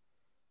of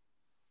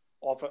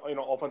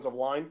offensive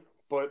line,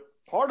 but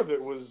part of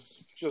it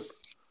was just,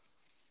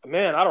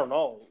 man, I don't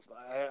know.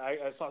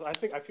 I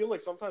feel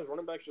like sometimes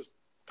running backs just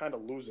kind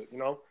of lose it,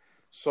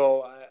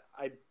 So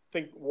I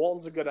think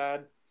Walton's a good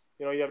ad.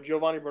 You have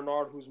Giovanni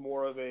Bernard, who's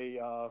more of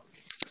a,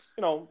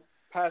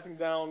 passing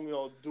down,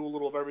 do a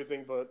little of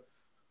everything, but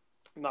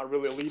not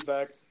really a lead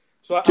back.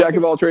 So Jack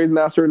of all trades,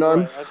 master of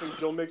none. Right, I think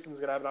Joe Mixon's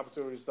going to have an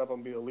opportunity to step up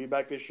and be a lead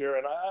back this year,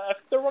 and I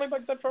think their running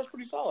back depth chart's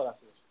pretty solid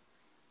after this.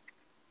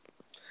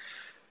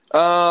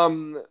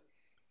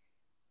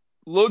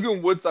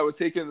 Logan Woodside was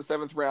taken in the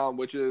 7th round,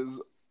 which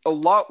is a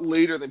lot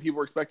later than people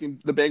were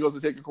expecting the Bengals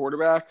to take a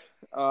quarterback.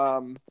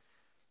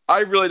 I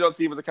really don't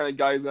see him as the kind of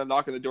guy who's going to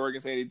knock on the door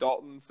against Andy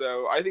Dalton.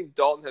 So I think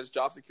Dalton has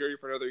job security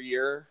for another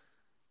year.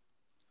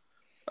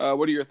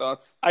 What are your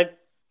thoughts?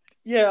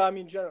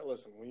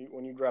 Listen,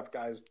 when you draft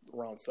guys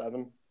around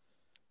 7,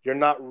 you're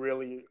not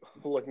really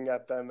looking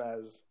at them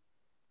as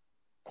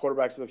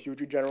quarterbacks of the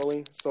future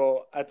generally.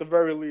 So at the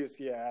very least,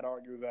 I'd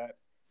argue that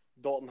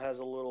Dalton has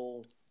a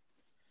little,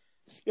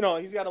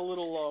 he's got a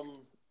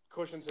little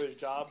cushion to his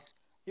job.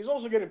 He's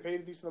also getting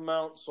paid a decent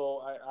amount,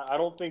 so I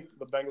don't think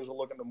the Bengals are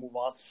looking to move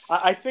on.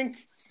 I think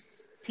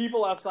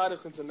people outside of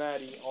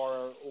Cincinnati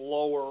are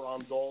lower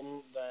on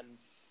Dalton than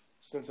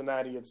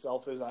Cincinnati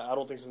itself is. I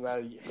don't think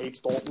Cincinnati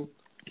hates Dalton.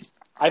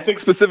 I think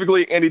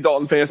specifically Andy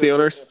Dalton fantasy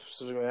owners.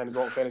 Specifically Andy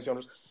Dalton fantasy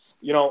owners.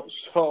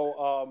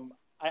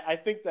 I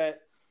think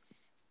that,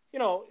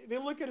 they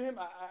look at him.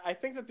 I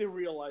think that they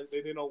realize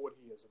they know what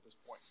he is at this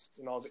point.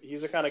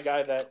 He's the kind of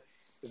guy that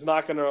is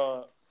not going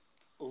to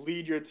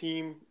lead your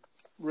team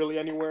really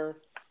anywhere.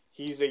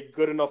 He's a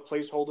good enough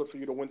placeholder for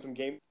you to win some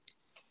games.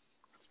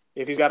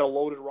 If he's got a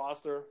loaded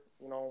roster,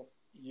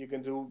 you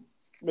can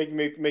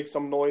make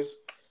some noise.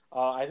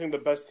 I think the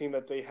best team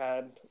that they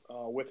had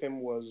with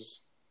him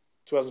was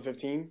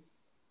 2015,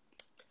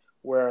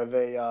 where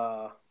they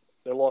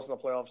lost in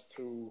the playoffs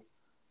to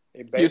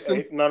Houston.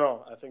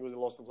 I think it was they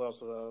lost in the playoffs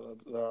to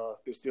the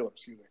Steelers.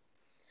 Excuse me.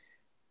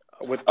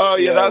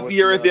 That was the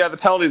year with the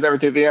penalties and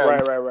everything at the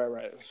end.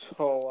 Right.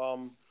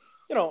 So,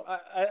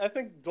 I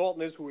think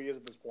Dalton is who he is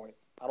at this point.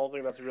 I don't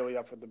think that's really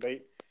up for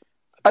debate.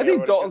 I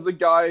think Dalton's the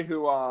guy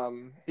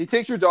who he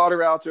takes your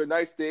daughter out to a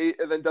nice date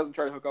and then doesn't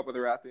try to hook up with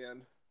her at the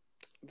end.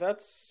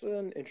 That's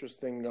an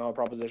interesting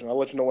proposition. I'll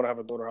let you know when I have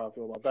a daughter how I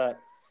feel about that.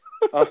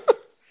 So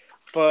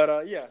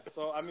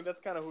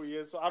that's kind of who he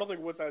is. So I don't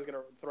think Woodside is going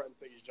to threaten to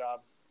take his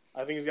job.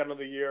 I think he's got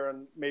another year,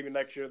 and maybe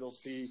next year they'll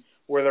see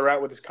where they're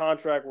at with his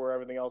contract, where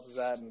everything else is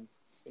at, and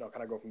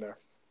kind of go from there.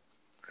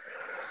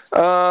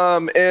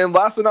 And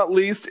last but not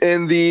least,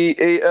 in the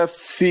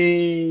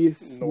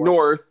AFC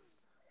North,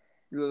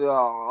 we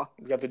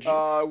got the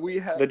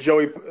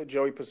Joey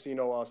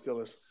Pacino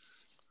Steelers.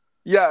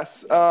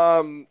 Yes,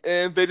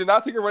 and they did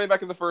not take a running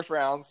back in the 1st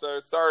round, so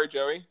sorry,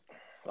 Joey.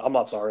 I'm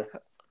not sorry.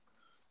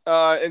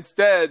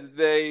 Instead,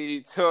 they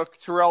took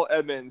Terrell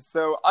Edmonds.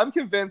 So I'm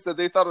convinced that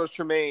they thought it was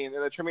Tremaine,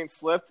 and that Tremaine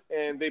slipped,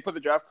 and they put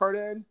the draft card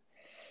in.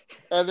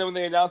 And then when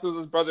they announced it was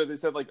his brother, they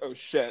said, oh,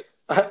 shit.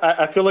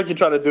 I feel like you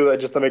try to do that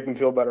just to make them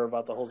feel better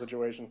about the whole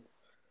situation.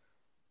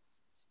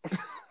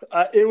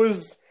 It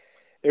was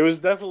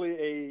definitely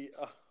a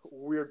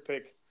weird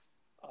pick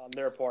on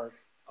their part.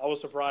 I was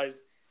surprised.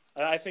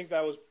 I think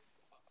that was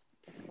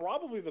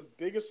probably the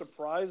biggest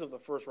surprise of the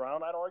 1st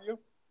round, I'd argue.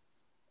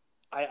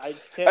 I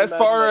can't. As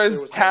far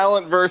as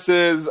talent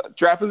versus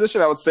draft position,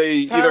 I would say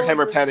either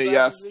him or Penny.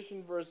 Yes.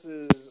 Position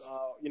versus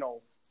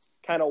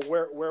kind of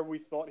where we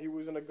thought he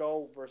was going to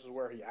go versus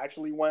where he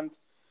actually went,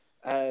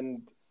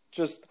 and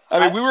just.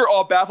 We were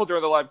all baffled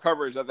during the live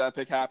coverage that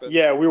pick happened.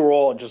 Yeah, we were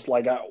all just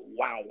like,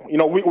 wow.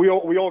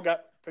 We all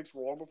got picks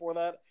wrong before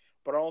that,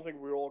 but I don't think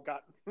we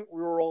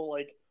were all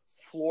like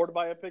floored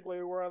by a pick like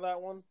we were on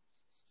that one.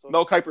 So,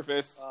 Mel Kiper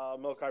face.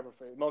 Mel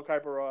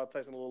Kiper,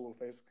 Tyson Lulu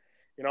face.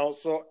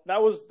 So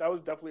that was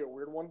definitely a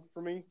weird one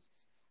for me.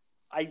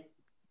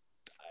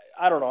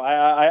 I don't know.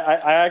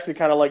 I actually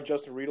kind of like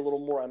Justin Reed a little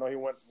more. I know he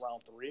went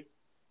round 3.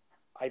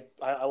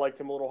 I liked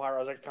him a little higher. I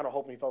was kind of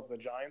hoping he fell to the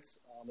Giants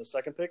on the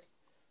second pick.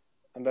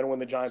 And then when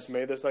the Giants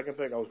made the second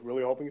pick, I was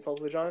really hoping he fell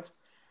to the Giants.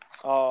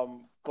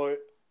 But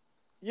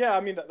yeah,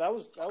 I mean that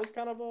was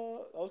kind of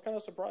a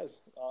surprise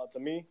to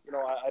me. You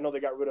know, I know they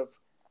got rid of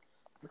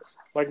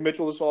Mike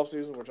Mitchell this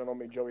offseason, which I know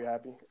made Joey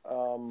happy.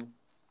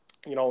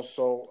 You know,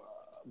 so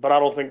but I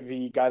don't think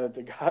the guy that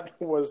they got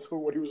was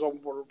what he was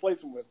hoping for to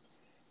replace him with.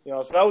 You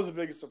know, so that was the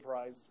biggest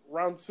surprise.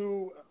 Round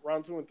two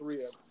and 3,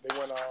 they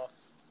went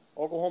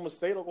Oklahoma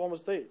State.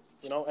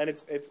 You know, and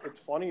it's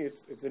funny.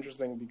 It's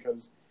interesting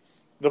because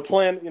the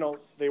plan, you know,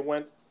 they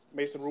went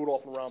Mason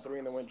Rudolph in round 3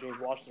 and they went James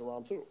Washington in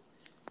round 2.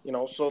 You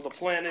know, so the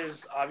plan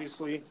is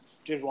obviously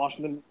James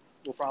Washington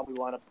will probably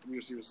line up 3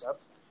 receiver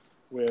sets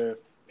with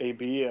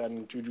AB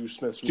and Juju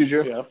Smith.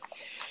 Juju. Yeah.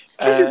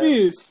 Juju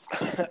Bees.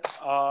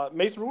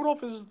 Mason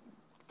Rudolph is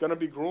going to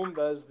be groomed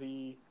as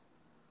the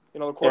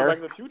quarterback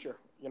of the future.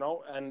 You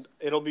know, and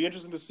it'll be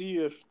interesting to see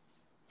if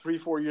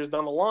 3-4 years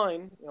down the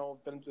line, you know,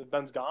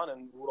 Ben's gone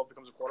and Rudolph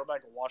becomes a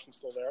quarterback and Washington's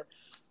still there.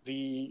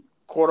 The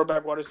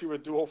quarterback wide receiver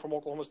duo from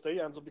Oklahoma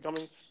State ends up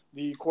becoming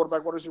the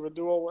quarterback wide receiver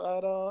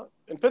duo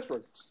in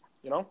Pittsburgh.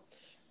 You know,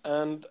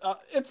 and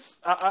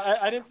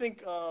I didn't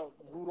think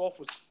Rudolph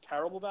was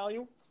terrible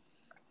value.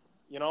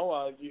 You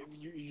know,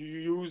 you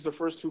use the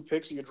first 2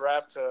 picks of your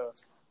draft to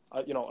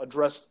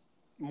address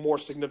more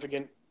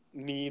significant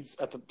needs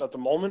at the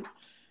moment.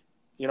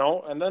 You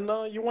know, and then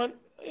you went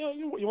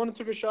and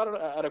took a shot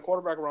at a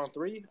quarterback around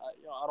 3.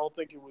 I don't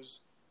think it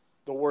was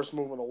the worst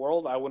move in the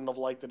world. I wouldn't have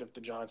liked it if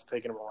the Giants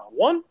taken him around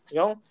 1. You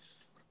know,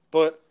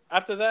 but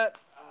after that,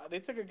 they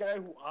took a guy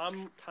who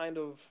I'm kind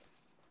of,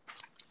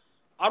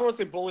 I don't want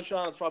to say bullish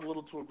on. It's probably a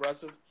little too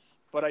aggressive,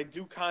 but I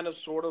do kind of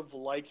sort of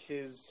like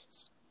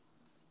his.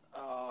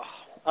 I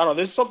don't know.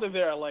 There's something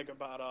there I like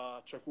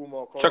about Chukwuma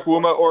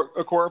or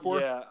Okorafor.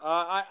 Yeah,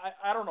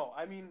 I don't know.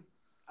 I mean,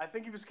 I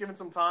think he was given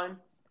some time.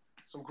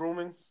 Some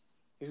grooming.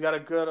 He's got a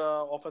good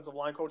offensive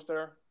line coach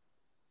there.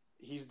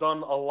 He's done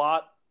a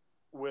lot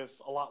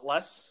with a lot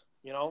less,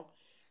 you know.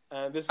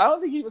 And I don't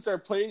think he even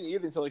started playing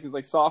either until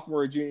his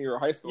sophomore or junior year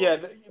of high school. Yeah,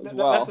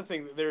 that's the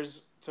thing.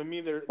 There's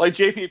like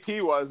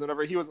JPP was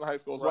whenever he was in high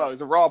school as well.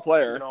 He's a raw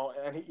player, you know,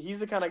 and he's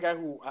the kind of guy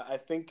who I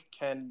think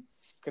can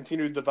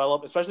continue to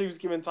develop, especially if he's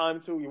given time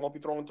to. He won't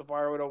be thrown to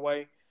fire right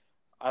away.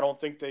 I don't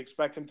think they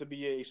expect him to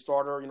be a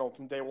starter, you know,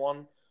 from day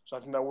one. So I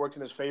think that works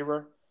in his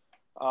favor.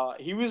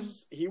 He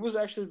was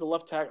actually the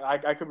left tackle.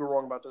 I could be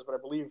wrong about this, but I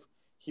believe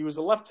he was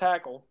the left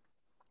tackle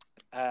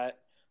at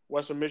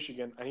Western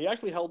Michigan, and he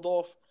actually held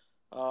off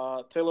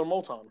Taylor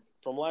Moton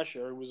from last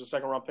year, who was a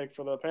second-round pick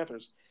for the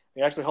Panthers.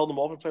 He actually held him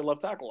off and played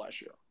left tackle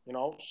last year. You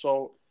know,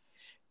 so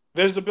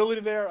there's ability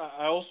there.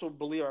 I also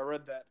believe I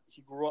read that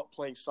he grew up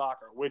playing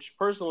soccer, which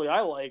personally I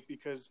like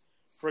because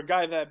for a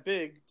guy that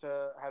big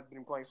to have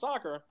been playing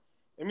soccer,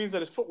 it means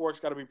that his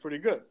footwork's got to be pretty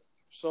good.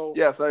 So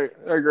yes, I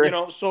agree. You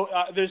know, so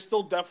there's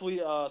still definitely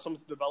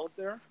something to develop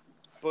there,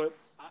 but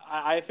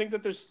I think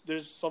that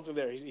there's something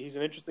there. He's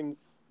an interesting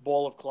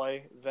ball of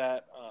clay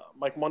that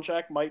Mike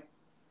Munchak might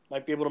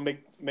be able to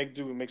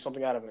make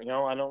something out of it. You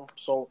know, I know.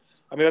 So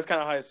I mean, that's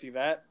kind of how I see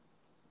that.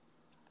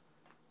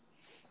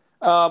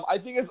 I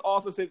think it's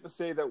also safe to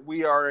say that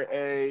we are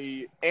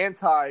a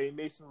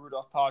anti-Mason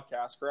Rudolph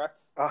podcast,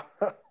 correct?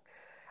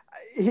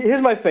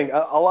 Here's my thing: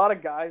 a lot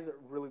of guys that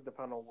really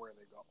depend on where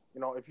they go. You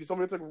know, if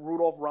somebody took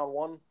Rudolph round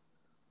 1,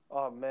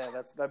 oh man,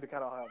 that'd be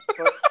kind of high.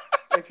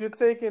 But if you're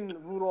taking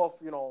Rudolph,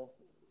 you know,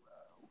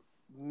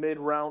 mid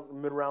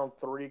round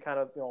 3, kind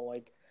of, you know,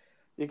 like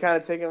you're kind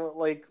of taking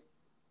like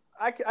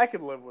I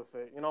could live with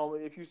it. You know,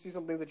 if you see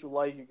some things that you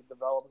like, you can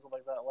develop and stuff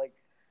like that. Like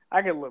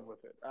I can live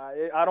with it.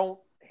 I don't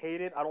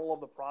hate it. I don't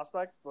love the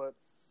prospect, but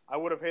I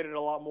would have hated it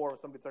a lot more if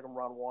somebody took him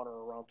round 1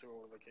 or round 2,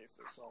 or the case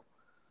is. So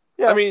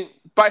yeah, I mean,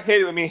 by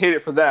hate it, I mean hate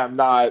it for them,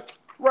 not.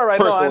 Right.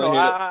 Personally, no,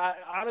 I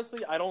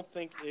honestly, I don't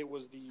think it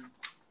was the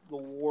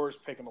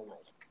worst pick in the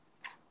world.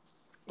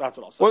 That's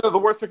what I'll say. Well, no, the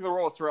worst pick in the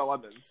world was Terrell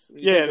Edmonds.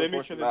 Yeah, they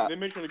made sure to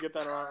get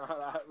that.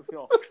 You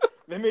know,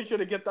 they made sure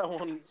to get that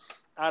one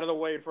out of the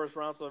way in first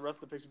round, so the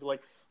rest of the picks would be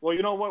like, well,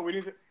 you know what, we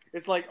need to.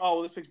 It's like, oh,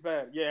 well, this pick's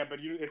bad. Yeah, but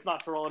it's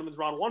not Terrell Edmonds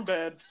round 1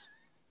 bad.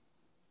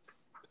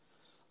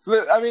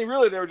 So I mean,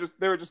 really, they were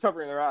just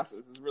covering their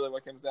asses. Is really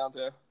what it comes down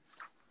to.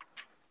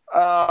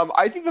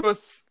 I think the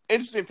most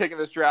interesting pick in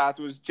this draft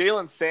was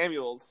Jalen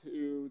Samuels,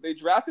 who they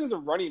drafted as a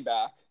running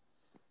back.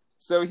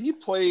 So he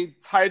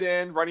played tight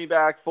end, running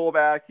back,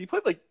 fullback. He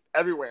played like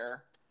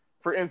everywhere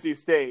for NC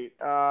State.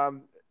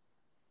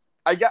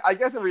 I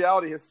guess in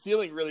reality, his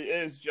ceiling really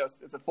is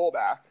just it's a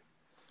fullback.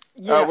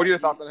 Yeah. What are your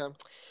thoughts on him?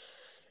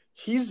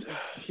 He's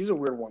a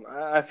weird one.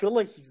 I feel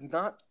like he's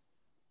not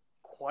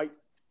quite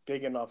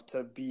big enough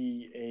to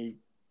be a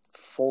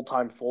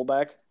full-time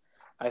fullback.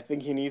 I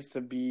think he needs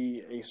to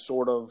be a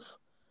sort of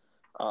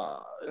a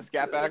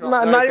scat back.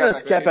 Not even a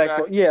scat back,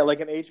 but yeah, like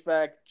an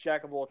H-back,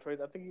 jack of all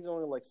trades. I think he's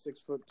only like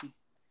 6'2".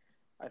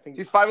 I think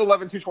he's 5'11",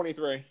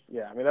 223.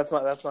 Yeah, I mean that's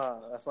not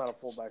a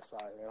fullback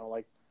size. You know,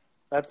 like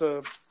that's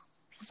a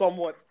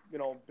somewhat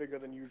bigger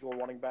than usual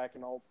running back,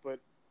 but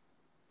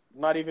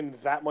not even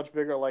that much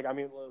bigger. Like, I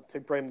mean,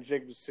 take Brandon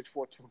Jacobs,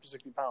 6'4",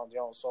 260 pounds,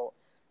 so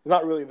he's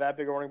not really that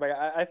big a running back.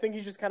 I think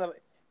he's just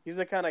he's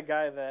the kind of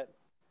guy that,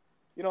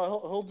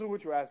 he'll do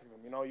what you ask of him.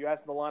 You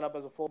ask him to line up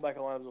as a fullback,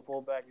 he'll line up as a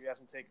fullback. You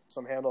ask him to take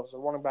some handoffs as a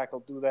running back,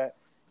 he'll do that.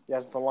 You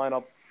ask him to line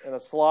up in a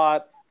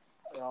slot,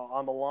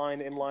 on the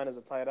line, in line as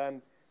a tight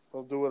end,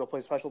 he'll do it. He'll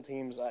play special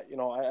teams.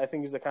 I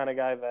think he's the kind of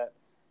guy that,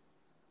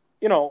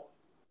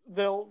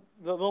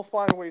 they'll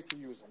find ways to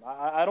use him.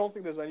 I don't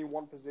think there's any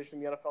one position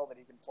in the NFL that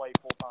he can play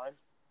full time.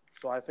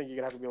 So I think you're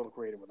gonna have to be able to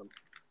create it with him.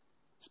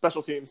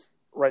 Special teams,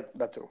 right?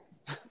 That too.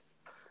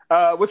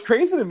 What's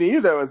crazy to me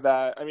though is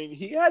that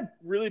he had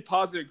really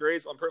positive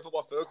grades on Pro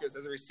Football Focus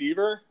as a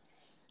receiver,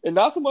 and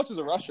not so much as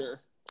a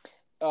rusher.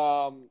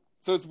 So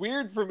it's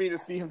weird for me to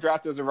see him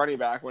drafted as a running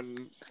back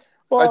when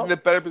I think the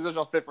better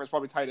positional fit for is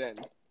probably tight end.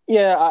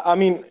 Yeah, I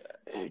mean,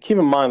 keep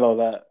in mind though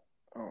that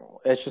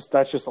that's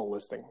just a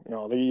listing.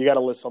 You got to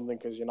list something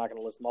because you're not going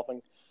to list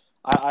nothing.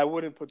 I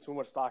wouldn't put too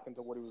much stock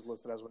into what he was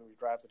listed as when he was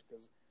drafted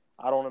because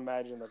I don't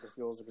imagine that the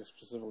Steelers are going to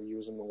specifically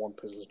use him in one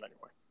position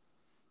anyway.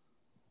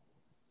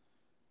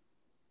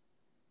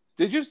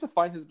 Did you just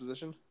define his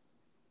position?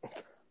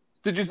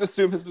 Did you just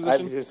assume his position? I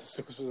did just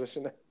assume his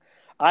position.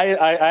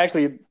 I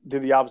actually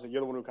did the opposite.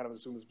 You're the one who kind of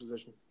assumed his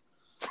position.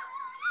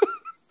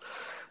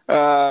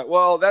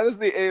 Well, that is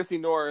the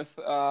AFC North.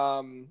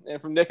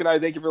 And from Nick and I,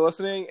 thank you for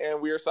listening, and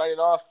we are signing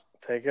off.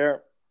 Take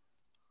care.